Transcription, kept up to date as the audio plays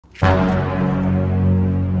Fine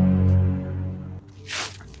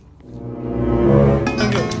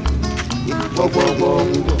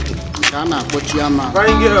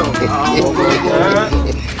girl.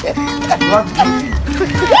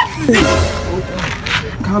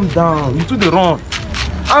 Calm down. You took the run.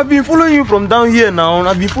 I've been following you from down here now.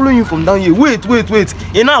 I've been following you from down here. Wait.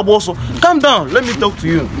 Enough, also. Calm down. Let me talk to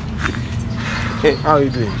you. Hey, how are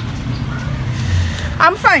you doing?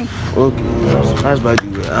 I'm fine. Okay. Nice by the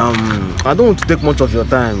way. I don't want to take much of your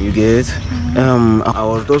time. You get? I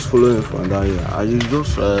was just following you from down here. I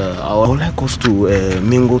would like us to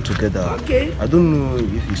mingle together. Okay. I don't know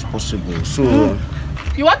if it's possible. So.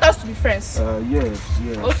 You want us to be friends? Yes.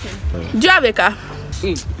 Okay. Do you have a car?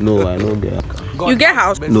 No, I don't get a car. You get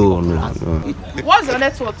house? No. What's your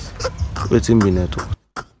net worth? Waiting be network.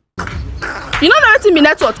 You don't know waiting be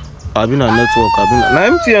net worth? I've been a network.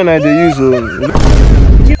 Now MTN I dey use.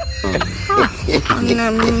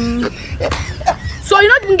 So you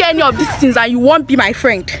don't even get any of these things and you won't be my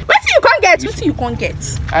friend. What you can't get? What you can't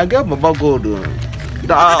get? I get Baba God.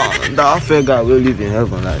 That fair guy will live in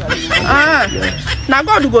heaven like this. Yes. Now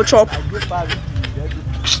God will go chop.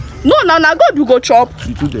 No, now God will go chop.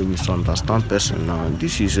 You do the misunderstand person now.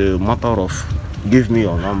 This is a matter of give me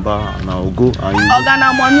your number and I'll go and you.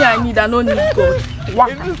 Organa money I need, I don't need God.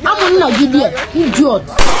 I'm not give you, idiot.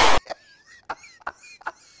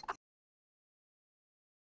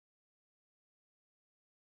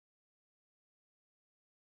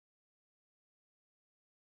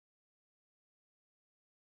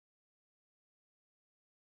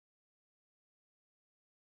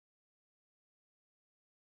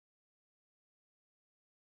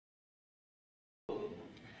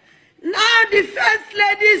 Now the first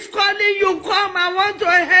lady is calling you. Come, I want to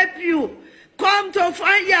help you. Come to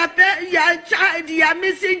find your child, your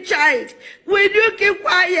missing child. Will you keep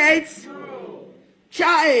quiet? No.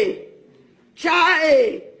 Child,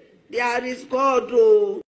 there is God.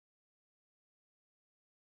 Oh.